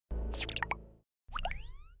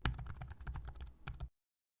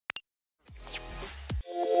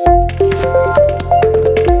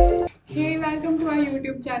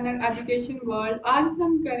YouTube channel education world. आज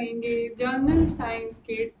हम करेंगे जर्नल साइंस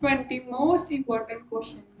के 20 मोस्ट इम्पोर्टेंट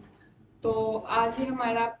क्वेश्चंस। तो आज ये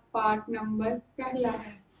हमारा पार्ट नंबर पहला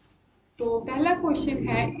है। तो पहला क्वेश्चन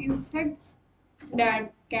है, insects that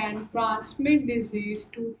can transmit disease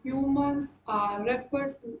to humans are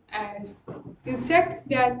referred to as। insects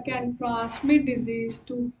that can transmit disease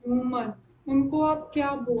to human, उनको आप क्या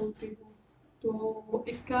बोलते हो? तो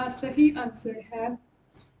इसका सही आंसर है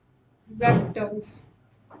वेक्टर्स।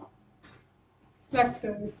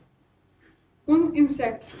 वेक्टर्स, उन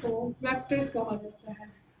इंसेक्ट्स को वेक्टर्स कहा जाता है।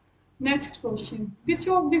 Next question, which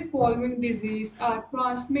of the following disease are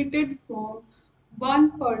transmitted from one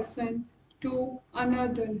person to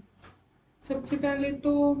another. सबसे पहले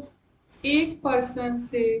तो एक पर्सन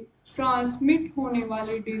से ट्रांसमिट होने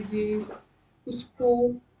वाली डिजीज, उसको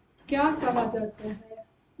क्या कहा जाता है?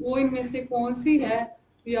 वो इनमें से कौन सी है?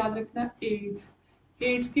 तो याद रखना, एड्स।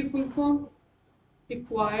 एड्स की full form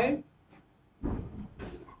acquired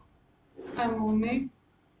एमोने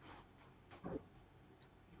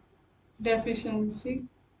deficiency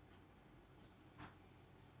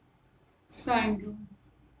syndrome.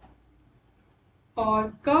 और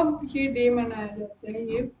कब ये डे मनाया जाता है?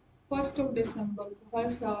 ये 1 दिसंबर को हर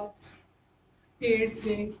साल एड्स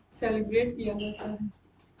डे सेलिब्रेट किया जाता है।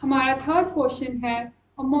 हमारा थर्ड क्वेश्चन है,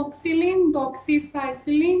 amoxicillin,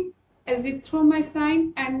 doxycycline,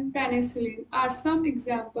 azithromycin and penicillin are some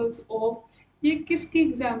examples of. ये किसकी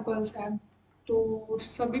एग्जांपल्स हैं? तो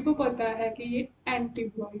सभी को पता है कि ये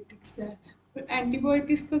एंटीबायोटिक्स है। और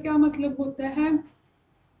एंटीबायोटिक्स का क्या मतलब होता है?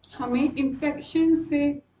 हमें इन्फेक्शन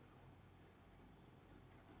से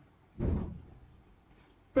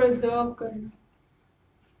प्रिजर्व करना,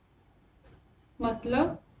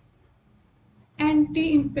 मतलब एंटी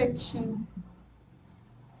इन्फेक्शन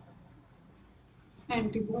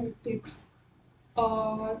एंटीबायोटिक्स।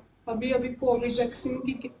 और अभी अभी कोविड वैक्सीन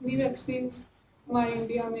की कितनी वैक्सीन हमारे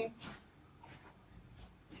इंडिया में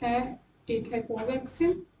है? एक है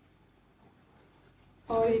कोवैक्सीन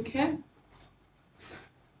और एक है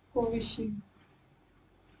कोविशील्ड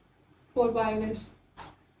फॉर वायरस।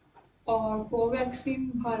 और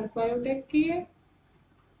कोवैक्सीन भारत बायोटेक की है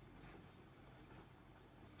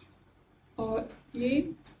और ये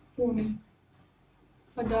पुणे,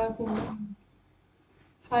 हैदराबाद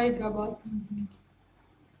कंपनी की।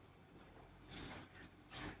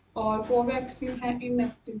 और कोवैक्सीन है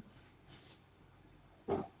इनएक्टिव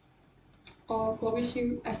और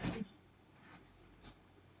कोविशील्ड एक्टिव।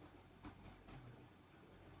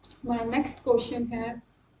 हमारा नेक्स्ट क्वेश्चन है,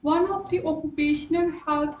 one of the occupational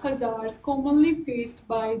health hazards commonly faced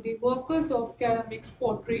by the workers of केरामिक्स,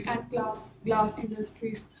 pottery and glass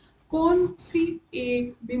industries. कौन सी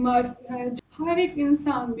एक बीमारी है जो हर एक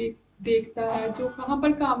इंसान भी देखता है, जो कहाँ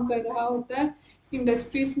पर काम कर रहा होता है?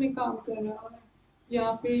 इंडस्ट्रीज में काम कर रहा है,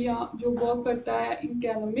 या फिर यहाँ जो वर्क करता है इन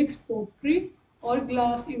केरामिक्स, पोटरी और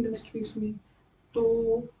ग्लास इंडस्ट्रीज में। तो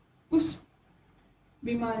उस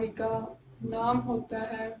बीमारी का नाम होता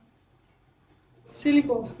है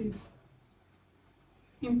सिलिकोसिस।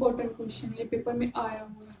 इंपॉर्टेंट क्वेश्चन, ये पेपर में आया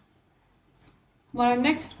हुआ है। हमारा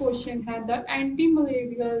नेक्स्ट क्वेश्चन है, the anti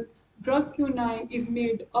malarial drug क्यूनाइन is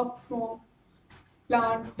made up from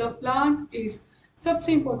plant, the plant is.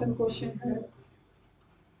 सबसे इंपॉर्टेंट क्वेश्चन है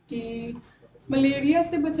कि मलेरिया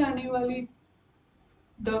से बचाने वाली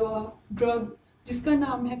दवा, ड्रग जिसका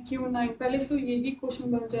नाम है क्यूनाइन। पहले से यही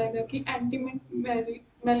क्वेश्चन बन जाएगा कि एंटी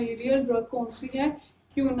मलेरियल ड्रग कौन सी है?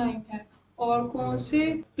 क्यूनाइन है। और कौन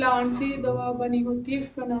से प्लांट से दवा बनी होती है?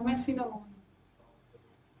 इसका नाम है सिनामोन।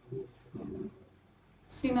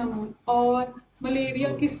 सिनामोन। और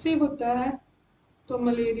मलेरिया किससे होता है? तो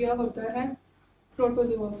मलेरिया होता है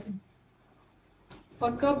प्रोटोजोआ से।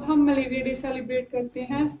 और कब हम मलेरिया डे सेलिब्रेट करते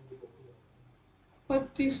हैं?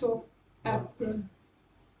 25 अप्रैल।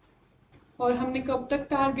 और हमने कब तक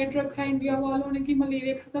टारगेट रखा है इंडिया वालों ने कि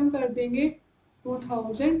मलेरिया खत्म कर देंगे?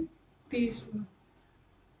 2030 में।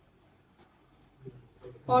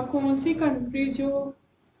 और कौन सी कंट्री जो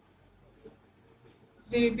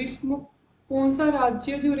रेबिस मुक्त, कौन सा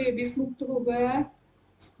राज्य जो रेबिस मुक्त हो गया है?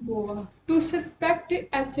 Goa. To suspect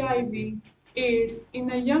HIV ads in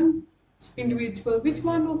a young individual, which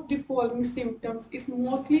one of the following symptoms is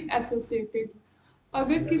mostly associated.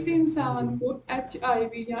 अगर किसी इंसान को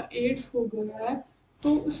HIV या एड्स हो गया है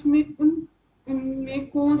तो उसमें उनमें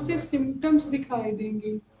कौन से सिम्टम्स दिखाई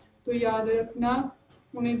देंगे? तो याद रखना,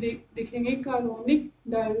 उन्हें दिखेंगे क्रोनिक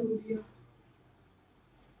डायरिया।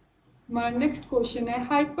 हमारा नेक्स्ट क्वेश्चन है,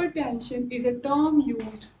 hypertension is a term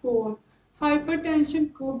used for. Hypertension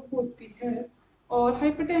कब होती है? और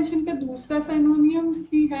हाइपरटेंशन का दूसरा सिनोनियम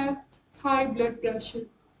ही है high blood pressure.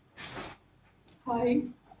 High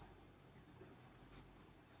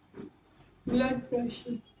blood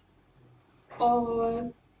pressure.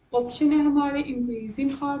 और ऑप्शन है हमारे increase in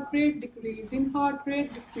heart rate, decrease in heart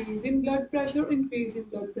rate, decrease in blood pressure, increase in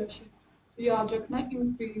blood pressure. तो याद रखना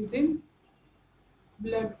increase in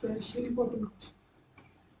blood pressure, important question.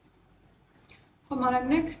 हमारा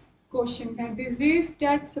नेक्स्ट क्वेश्चन है disease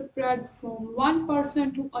that spread from one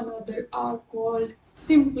person to another are called.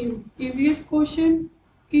 Simply easiest question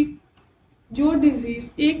कि जो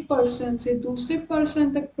disease एक person से दूसरे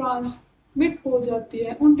पर्सन तक ट्रांसमिट हो जाती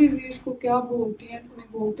है उन डिजीज को क्या बोलते हैं?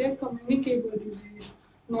 उन्हें बोलते हैं communicable disease.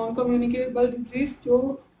 Non communicable disease जो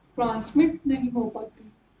ट्रांसमिट नहीं हो पाती।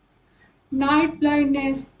 Night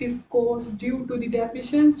blindness is caused due to the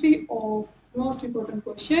deficiency of most important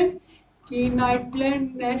question कि नाइट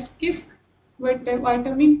ब्लाइंडनेस किस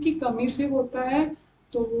विटामिन की कमी से होता है?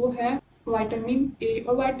 तो वो है विटामिन ए।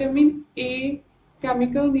 और विटामिन ए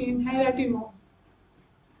केमिकल नेम है रेटिनॉल।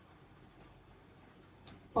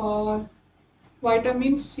 और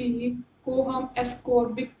विटामिन सी को हम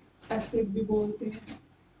एस्कॉर्बिक एसिड भी बोलते हैं।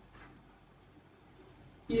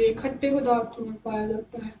 ये खट्टे पदार्थों में पाया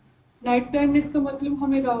जाता है। नाइट ब्लाइंडनेस का मतलब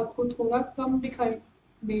हमें रात को थोड़ा कम दिखाई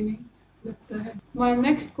देने लगता है। हमारा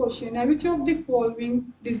नेक्स्ट क्वेश्चन है which of the following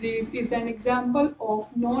disease is an example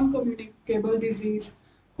of non communicable disease.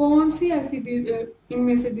 कौन सी ऐसी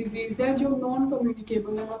इनमें से डिजीज है जो नॉन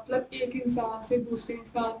कम्युनिकेबल है, मतलब एक इंसान से दूसरे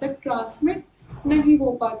इंसान तक ट्रांसमिट नहीं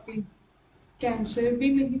हो पाती? कैंसर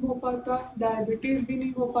भी नहीं हो पाता, डायबिटीज भी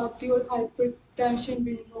नहीं हो पाती और हाइपरटेंशन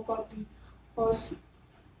भी नहीं हो पाती। और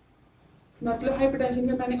मतलब हाइपरटेंशन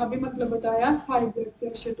का मैंने अभी मतलब बताया हाई ब्लड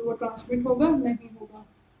प्रेशर, तो वो ट्रांसमिट होगा नहीं होगा।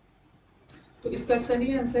 तो इसका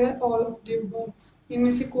सही आंसर है ऑल ऑफ द अबव।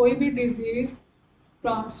 इनमें से कोई भी डिजीज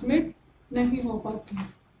ट्रांसमिट नहीं हो पाती।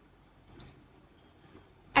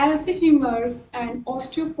 Alzheimer's and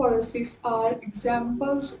osteoporosis are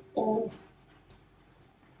examples of।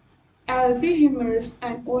 Alzheimer's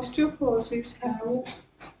and osteoporosis है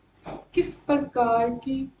किस प्रकार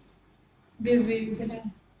की डिजीज है?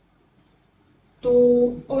 तो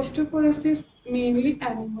ऑस्टियोपोरोसिस मेनली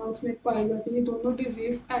एनिमल्स में पाई जाती है। दोनों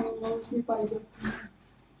डिजीज एनिमल्स में पाई जाती है।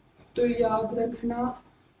 तो याद रखना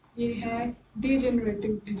ये है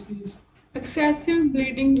degenerative disease. Excessive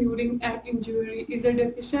bleeding during an injury is a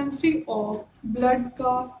deficiency of blood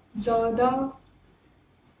का ज़्यादा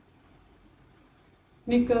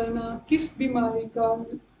निकलना किस बीमारी का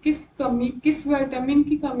किस विटामिन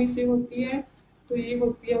की कमी से होती है? तो ये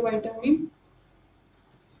होती है विटामिन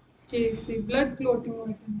के से, ब्लड क्लॉटिंग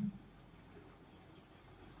विटामिन।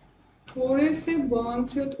 थोड़े से बर्न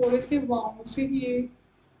से और थोड़े से वाउंड से ही ये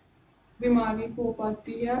बीमारी हो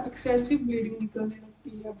पाती है, एक्सेसिव ब्लीडिंग निकलने लगती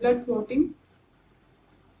है, ब्लड क्लॉटिंग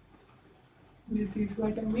डिजीज,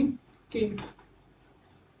 विटामिन के।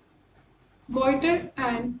 Goitre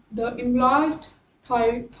and the enlarged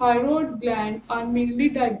thyroid gland are mainly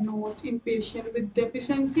diagnosed in patients with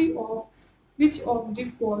deficiency of which of the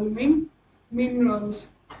following minerals।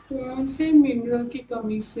 कौन से मिनरल की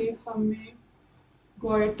कमी से हमें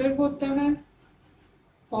गोइटर होता है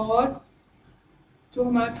और जो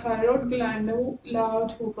हमारा थायराइड ग्लैंड है वो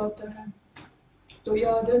लार्ज हो पाता है? तो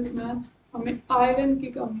याद रखना हमें आयरन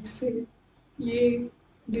की कमी से ये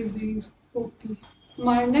डिजीज होती है।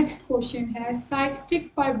 हमारा नेक्स्ट क्वेश्चन है साइस्टिक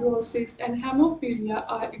fibrosis and haemophilia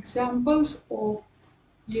are examples of.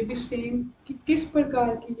 ये भी सेम कि किस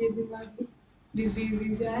प्रकार की ये बीमारी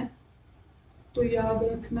डिजीजेज हैं? तो याद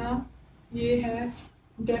रखना ये है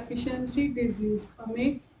डेफिशिएंसी डिजीज।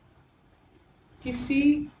 हमें किसी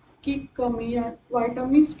की कमी या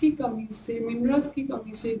विटामिन्स की कमी से, मिनरल्स की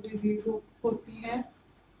कमी से डिजीज होती है,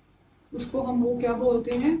 उसको हम वो क्या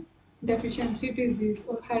बोलते हैं? Deficiency disease.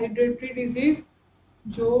 और हेरिडिटरी डिजीज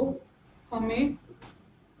जो हमें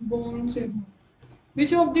बोन से हो।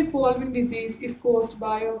 Which of the following disease is caused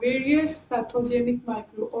by a various pathogenic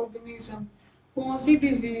microorganism? कौन सी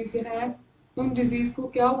डिजीज है, उन डिजीज को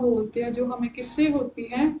क्या बोलते हैं जो हमें किससे होती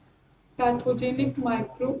हैं? Pathogenic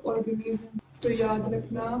micro organism. तो याद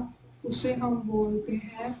रखना उसे हम बोलते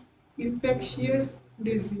हैं इन्फेक्शियस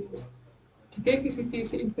डिजीज। ठीक है, किसी चीज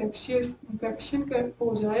से इन्फेक्शन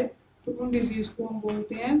हो जाए तो उन डिजीज को हम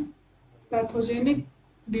बोलते हैं pathogenic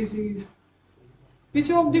disease. Which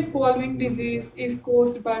of the following disease is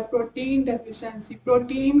caused by protein deficiency?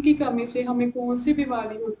 Protein की कमी से हमें कौन सी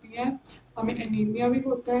बीमारी होती है? हमें एनीमिया भी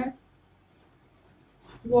होता है,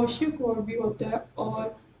 वॉशियोकोर भी होता है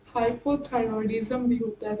और हाइपोथायरॉयडिज्म भी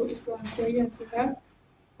होता है। तो इसका सही आंसर है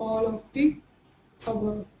ऑल ऑफ द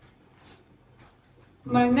अबव।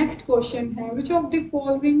 हमारा नेक्स्ट क्वेश्चन है which of the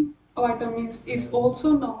following vitamins is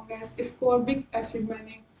also known as ascorbic acid.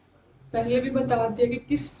 मैंने पहले भी बता दिया कि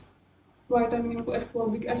किस विटामिन को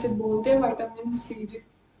एस्कॉर्बिक एसिड बोलते हैं, विटामिन सी।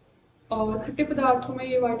 और खट्टे पदार्थों में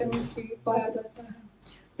ये विटामिन सी पाया जाता है।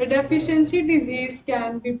 The deficiency disease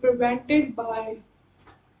can be prevented by,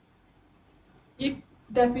 ये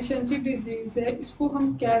डेफिशिएंसी डिजीज है, इसको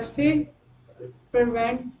हम कैसे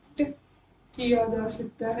प्रिवेंट किया जा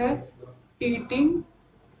सकता है? Eating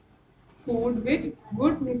food with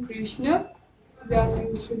good nutritional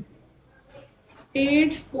values.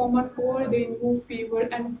 AIDS, common cold, dengue fever,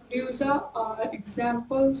 and influenza are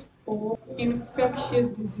examples of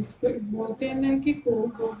infectious disease. बोलते हैं ना कि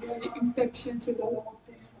कोल्ड हो गया, ये इन्फेक्शन से ज़्यादा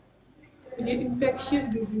होते हैं, ये इन्फेक्शियस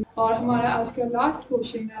डिजीज। और हमारा आज का लास्ट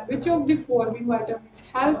क्वेश्चन है, which of the following vitamins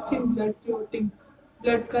help in blood clotting?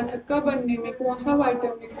 Blood का थक्का बनने में कौन सा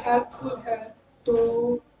विटामिन हेल्पफुल है?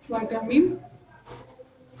 तो विटामिन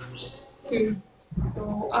के।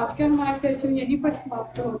 तो आज का हमारा सेशन यहीं पर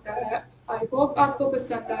समाप्त होता है। आई होप आपको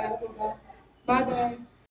पसंद आया होगा। Bye bye.